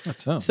app.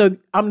 So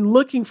I'm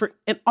looking for,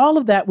 and all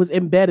of that was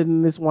embedded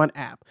in this one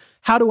app.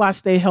 How do I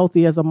stay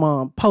healthy as a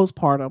mom,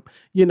 postpartum,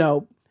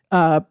 the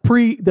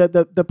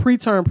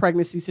preterm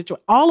pregnancy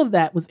situation? All of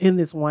that was in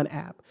this one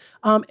app.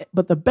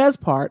 But the best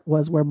part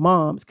was where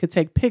moms could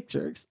take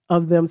pictures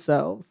of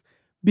themselves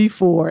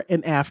before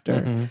and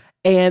after.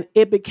 And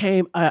it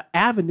became an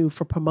avenue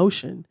for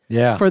promotion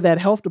for that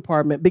health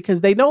department,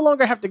 because they no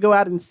longer have to go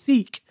out and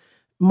seek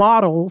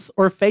models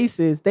or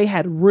faces. They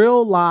had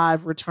real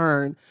live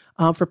return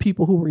for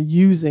people who were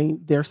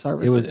using their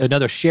services. It was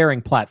another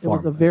sharing platform. It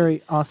was a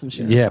very awesome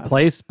sharing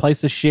platform.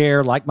 place to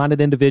share like-minded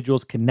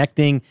individuals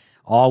connecting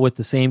all with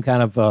the same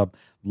kind of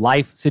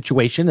life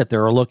situation that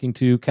they're looking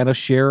to kind of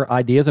share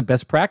ideas and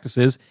best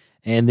practices.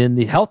 And then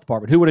the health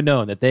department, who would have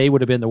known that they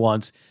would have been the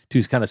ones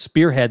to kind of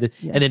spearhead it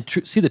and then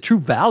see the true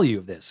value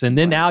of this. And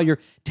then now you're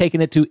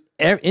taking it to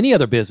any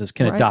other business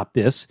can adopt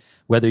this,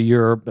 whether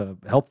you're a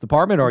health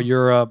department or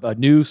you're a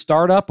new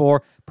startup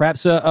or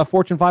perhaps a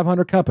Fortune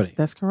 500 company.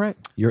 That's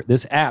correct.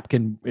 This app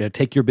can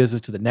take your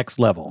business to the next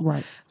level.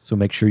 Right. So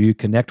make sure you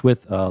connect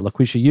with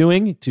LaQuisha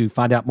Ewing to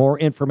find out more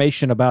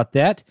information about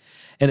that.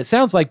 And it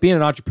sounds like being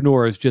an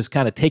entrepreneur is just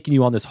kind of taking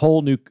you on this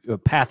whole new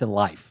path in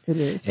life. It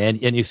is.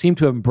 And you seem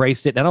to have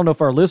embraced it. And I don't know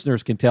if our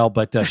listeners can tell,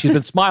 but she's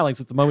been smiling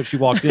since the moment she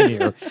walked in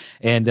here.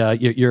 And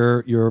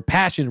your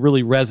passion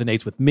really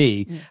resonates with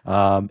me.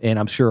 And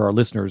I'm sure our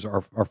listeners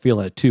are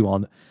feeling it too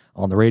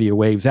on the radio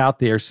waves out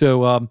there.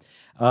 So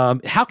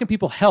how can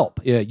people help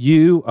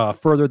you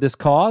further this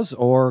cause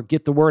or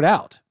get the word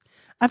out?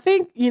 I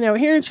think,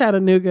 here in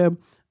Chattanooga,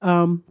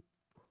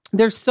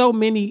 there's so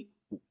many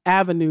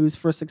avenues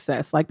for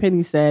success. Like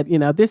Penny said,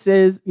 this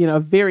is, a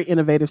very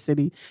innovative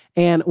city.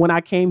 And when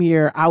I came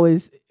here, I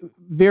was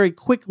very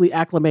quickly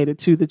acclimated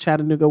to the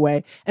Chattanooga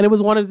way. And it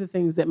was one of the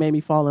things that made me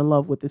fall in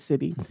love with the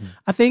city.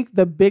 I think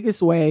the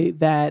biggest way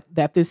that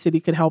this city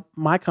could help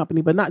my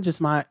company, but not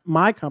just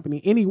my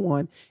company,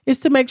 anyone, is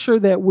to make sure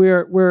that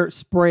we're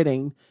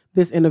spreading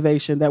this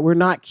innovation, that we're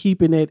not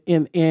keeping it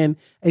in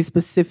a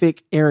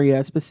specific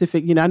area,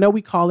 I know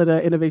we call it an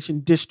innovation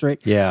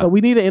district, but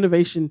we need an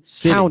innovation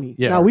county.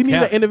 Yeah, no, we need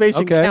an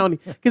innovation county.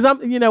 Because I'm,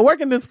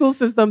 working in the school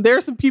system,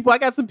 there's some people, I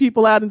got some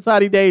people out in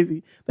Saudi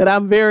Daisy that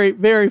I'm very,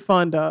 very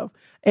fond of.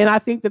 And I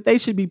think that they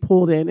should be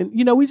pulled in. And,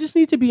 we just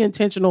need to be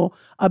intentional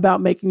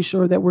about making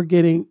sure that we're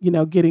getting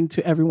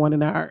to everyone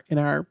in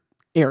our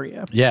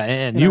area. Yeah,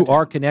 and you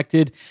are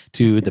connected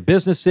to the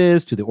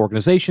businesses, to the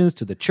organizations,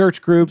 to the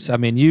church groups. I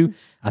mean,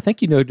 I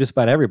think you know just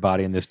about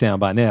everybody in this town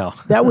by now.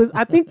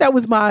 I think that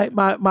was my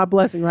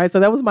blessing, right?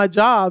 So that was my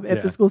job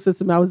at the school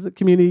system. I was the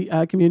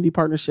community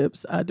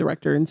partnerships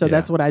director, and so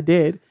that's what I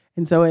did.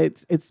 And so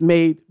it's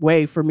made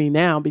way for me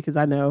now because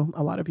I know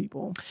a lot of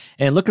people.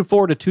 And looking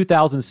forward to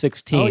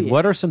 2016,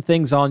 what are some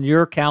things on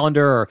your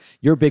calendar or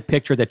your big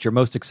picture that you're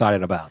most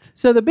excited about?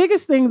 So the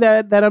biggest thing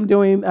that I'm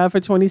doing for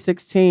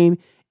 2016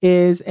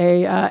 is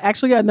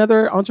actually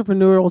another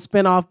entrepreneurial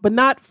spinoff, but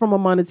not from a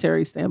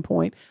monetary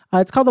standpoint.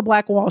 It's called the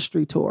Black Wall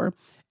Street Tour.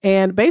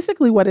 And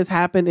basically what has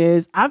happened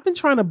is I've been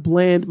trying to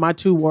blend my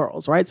two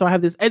worlds, right? So I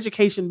have this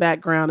education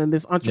background and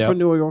this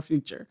entrepreneurial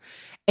future.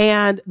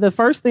 And the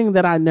first thing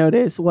that I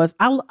noticed was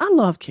I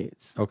love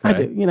kids. Okay. I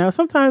do.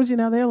 Sometimes,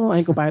 they're little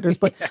ankle biters,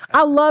 but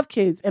I love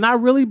kids. And I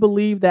really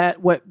believe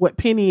that what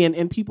Penny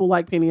and people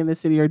like Penny in the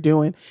city are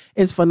doing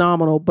is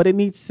phenomenal, but it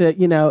needs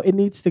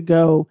to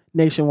go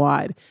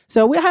nationwide.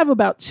 So we have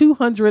about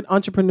 200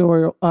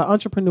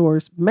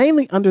 entrepreneurs,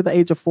 mainly under the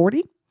age of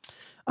 40.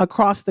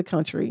 Across the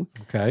country.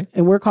 Okay.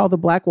 And we're called the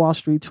Black Wall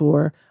Street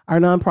Tour. Our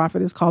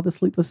nonprofit is called the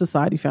Sleepless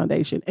Society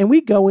Foundation. And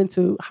we go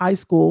into high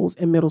schools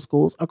and middle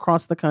schools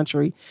across the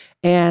country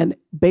and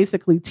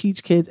basically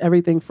teach kids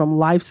everything from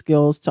life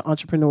skills to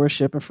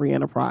entrepreneurship and free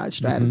enterprise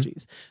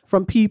strategies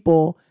from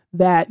people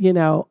that,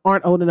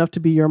 aren't old enough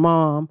to be your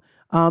mom.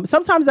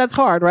 Sometimes that's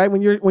hard, right?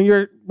 When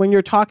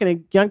you're talking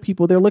to young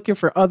people, they're looking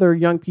for other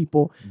young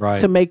people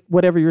to make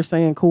whatever you're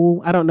saying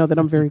cool. I don't know that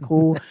I'm very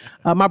cool.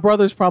 My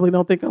brothers probably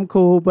don't think I'm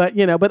cool, but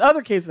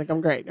other kids think I'm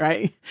great,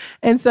 right?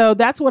 And so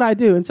that's what I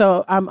do. And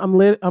so I'm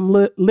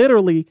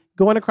literally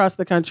going across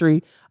the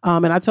country,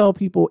 and I tell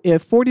people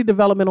if 40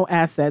 Developmental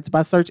Assets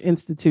by Search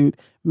Institute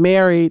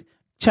married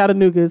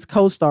Chattanooga's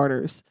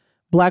co-starters,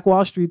 Black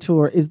Wall Street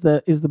Tour is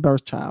the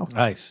birth child.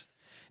 Nice.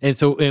 And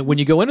so when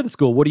you go into the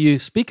school, what do you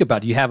speak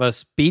about? Do you have a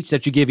speech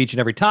that you give each and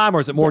every time, or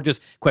is it more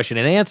just question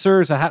and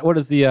answers? What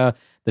does the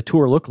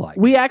tour look like?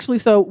 We actually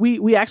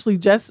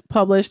just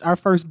published our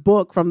first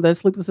book from the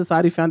Sleepless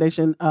Society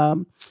Foundation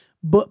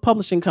book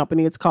publishing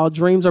company. It's called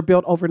Dreams Are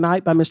Built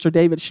Overnight by Mr.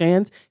 David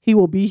Shands. He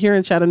will be here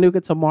in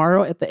Chattanooga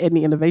tomorrow at the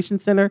Edney Innovation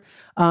Center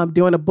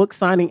doing a book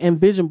signing and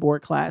vision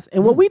board class.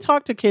 And what we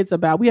talk to kids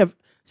about, we have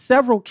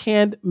several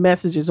canned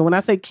messages. And when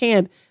I say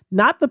canned,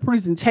 not the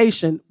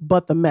presentation,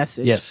 but the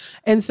message. Yes.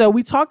 And so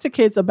we talk to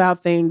kids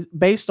about things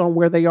based on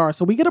where they are.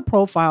 So we get a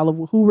profile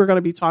of who we're going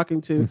to be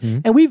talking to.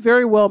 And we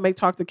very well may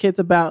talk to kids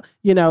about,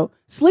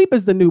 sleep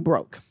is the new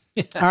broke.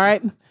 All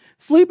right.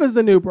 Sleep is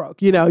the new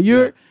broke.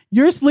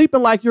 You're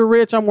sleeping like you're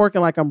rich. I'm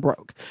working like I'm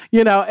broke.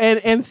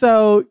 And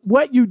so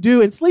what you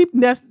do, and sleep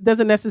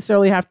doesn't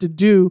necessarily have to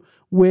do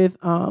with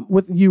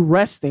you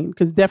resting,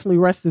 because definitely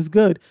rest is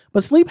good.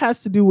 But sleep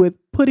has to do with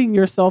putting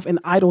yourself in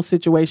idle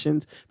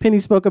situations. Penny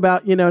spoke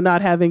about,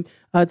 not having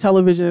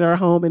television in our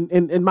home,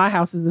 and my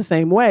house is the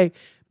same way,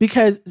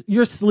 because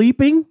you're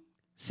sleeping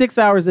 6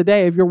 hours a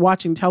day if you're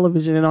watching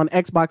television and on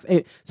Xbox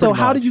 8. So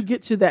how do you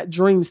get to that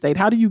dream state?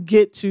 How do you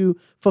get to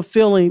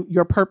fulfilling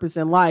your purpose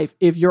in life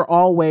if you're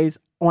always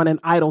on an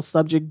idle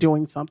subject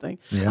doing something?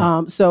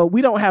 Yeah. So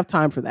we don't have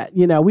time for that.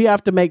 We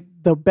have to make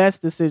the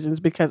best decisions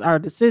because our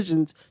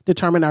decisions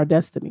determine our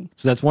destiny.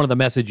 So that's one of the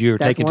messages you're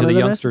taking to the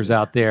youngsters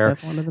out there.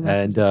 That's one of the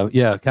messages.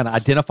 And kind of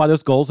identify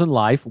those goals in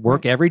life,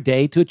 work every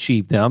day to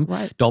achieve them.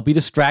 Right. Don't be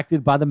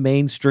distracted by the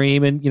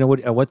mainstream and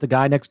what the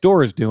guy next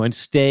door is doing.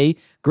 Stay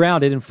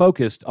grounded and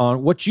focused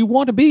on what you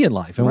want to be in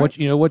life and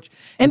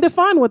and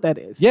define what that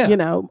is. Yeah.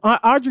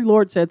 Audre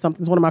Lorde said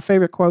something. It's one of my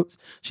favorite quotes.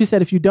 She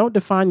said, if you don't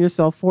define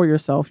yourself for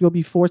yourself, you'll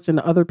be forced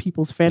into other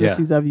people's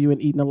fantasies of you and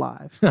eaten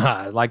alive.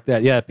 I like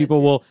that. Yeah.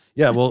 People will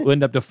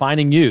end up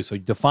defining you. So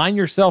define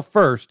yourself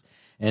first,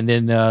 and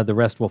then the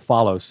rest will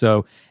follow.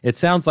 So it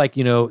sounds like,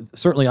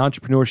 certainly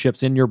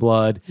entrepreneurship's in your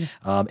blood.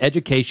 Yeah.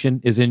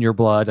 Education is in your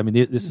blood. I mean,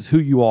 this is who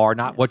you are,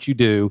 not what you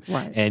do.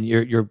 Right. And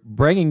you're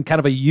bringing kind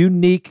of a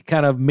unique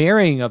kind of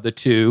marrying of the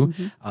two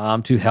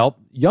to help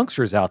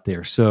youngsters out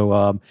there.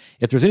 So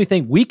if there's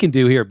anything we can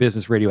do here at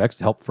Business Radio X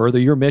to help further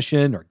your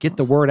mission or get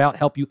the word out,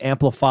 help you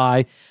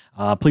amplify,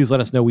 please let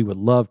us know. We would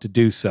love to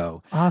do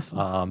so.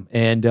 Awesome.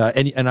 And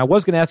I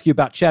was going to ask you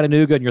about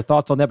Chattanooga and your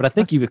thoughts on that, but I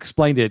think you've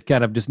explained it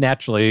kind of just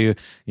naturally,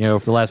 for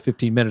the last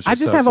 15 minutes or so. I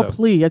just have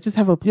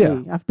a plea.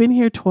 Yeah. I've been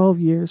here 12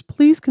 years.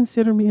 Please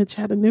consider me a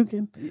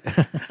Chattanoogan.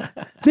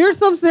 There's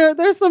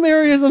some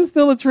areas I'm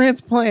still a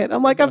transplant.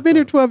 I'm like, I've been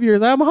here 12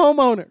 years. I'm a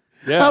homeowner.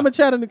 Yeah. I'm a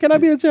Chattanooga. Can I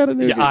be a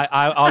Chattanooga?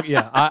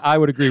 Yeah, I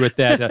would agree with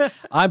that.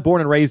 I'm born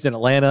and raised in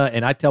Atlanta,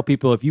 and I tell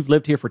people if you've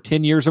lived here for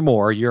 10 years or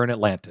more, you're an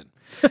Atlantan.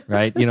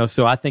 right?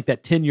 So I think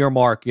that 10-year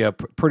mark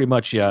pretty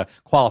much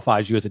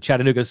qualifies you as a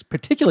Chattanooga,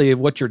 particularly of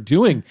what you're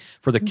doing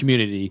for the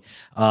community.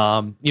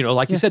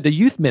 Like you said, the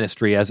youth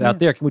ministry out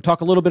there. Can we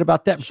talk a little bit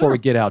about that before we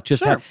get out?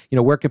 Just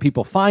where can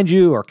people find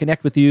you or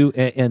connect with you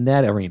in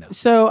that arena?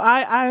 So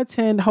I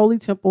attend Holy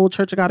Temple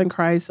Church of God in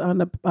Christ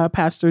under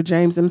Pastor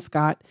James M.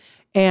 Scott.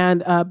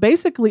 And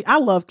basically, I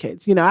love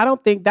kids. I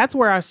don't think that's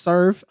where I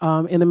serve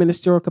in a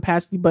ministerial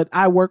capacity, but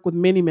I work with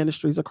many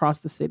ministries across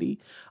the city.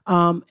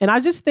 And I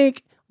just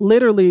think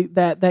literally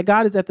that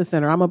God is at the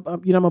center. I'm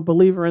a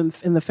believer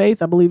in the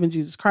faith. I believe in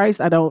Jesus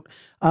Christ. I don't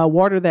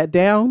water that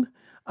down.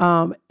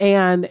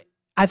 And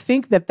I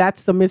think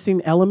that's the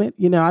missing element.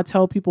 I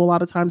tell people a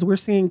lot of times we're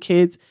seeing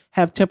kids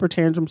have temper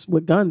tantrums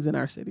with guns in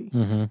our city.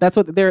 Mm-hmm. That's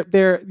what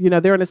they're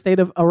in a state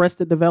of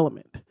arrested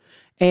development,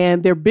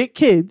 and they're big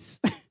kids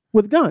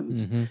with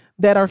guns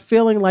that are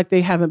feeling like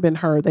they haven't been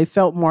heard. They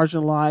felt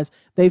marginalized.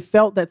 They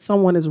felt that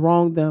someone has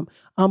wronged them.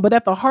 But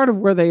at the heart of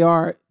where they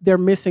are, they're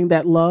missing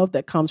that love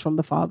that comes from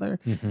the Father.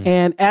 Mm-hmm.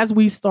 And as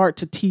we start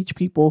to teach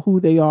people who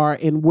they are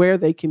and where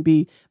they can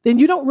be, then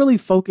you don't really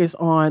focus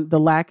on the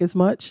lack as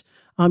much.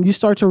 You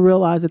start to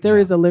realize that there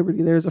is a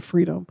liberty, there is a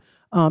freedom,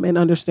 and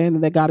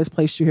understanding that God has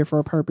placed you here for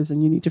a purpose,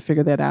 and you need to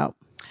figure that out.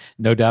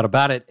 No doubt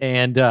about it.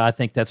 And I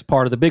think that's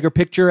part of the bigger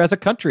picture as a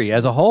country,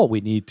 as a whole.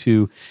 We need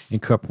to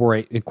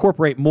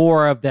incorporate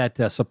more of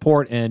that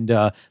support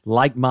and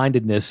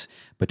like-mindedness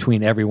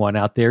between everyone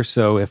out there.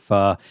 So if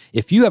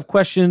you have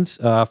questions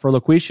for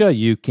LaQuisha,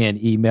 you can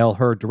email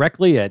her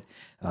directly at,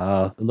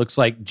 it looks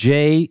like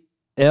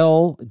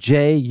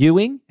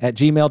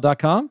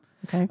jljewing@gmail.com.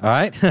 Okay. All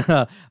right.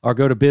 Or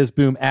go to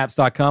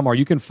bizboomapps.com, or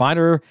you can find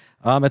her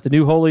at the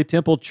New Holy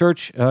Temple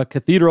Church,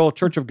 Cathedral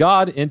Church of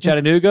God in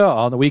Chattanooga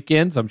on the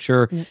weekends. I'm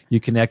sure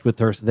you connect with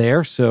her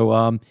there.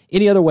 So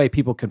any other way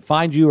people can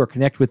find you or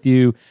connect with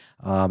you,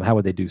 how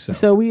would they do so?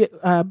 So we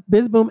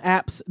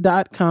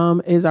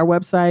bizboomapps.com is our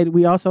website.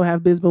 We also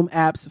have BizBoom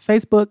Apps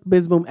Facebook,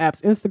 BizBoom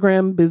Apps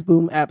Instagram,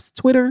 BizBoom Apps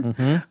Twitter.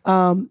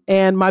 Mm-hmm.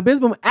 And my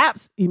BizBoom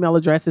Apps email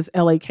address is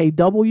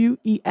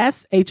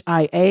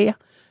LAKWESHIA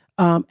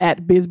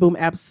at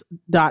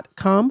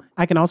bizboomapps.com.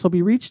 I can also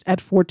be reached at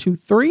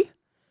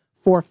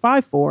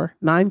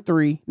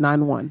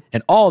 423-454-9391.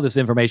 And all of this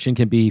information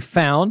can be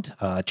found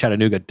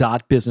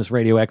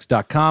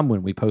chattanooga.businessradiox.com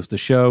when we post the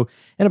show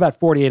in about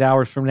 48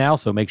 hours from now.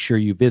 So make sure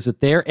you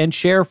visit there and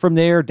share from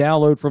there,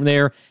 download from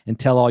there, and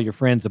tell all your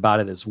friends about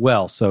it as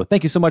well. So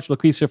thank you so much,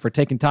 LaQuisha, for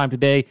taking time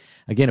today.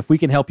 Again, if we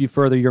can help you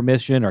further your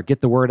mission or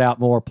get the word out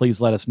more, please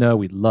let us know.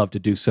 We'd love to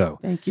do so.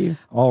 Thank you.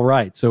 All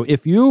right. So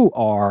if you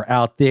are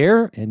out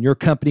there and your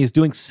company is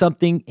doing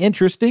something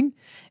interesting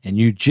and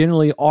you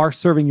generally are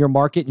serving your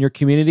market and your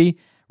community,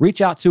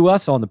 reach out to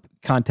us on the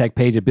contact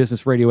page at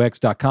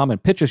businessradiox.com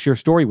and pitch us your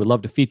story. We'd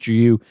love to feature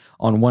you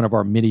on one of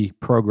our many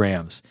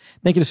programs.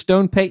 Thank you to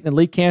Stone Payton and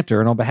Lee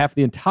Cantor. And on behalf of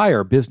the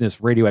entire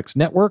Business Radio X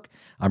network,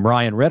 I'm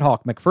Ryan Red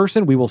Hawk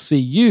McPherson. We will see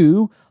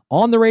you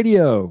on the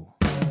radio.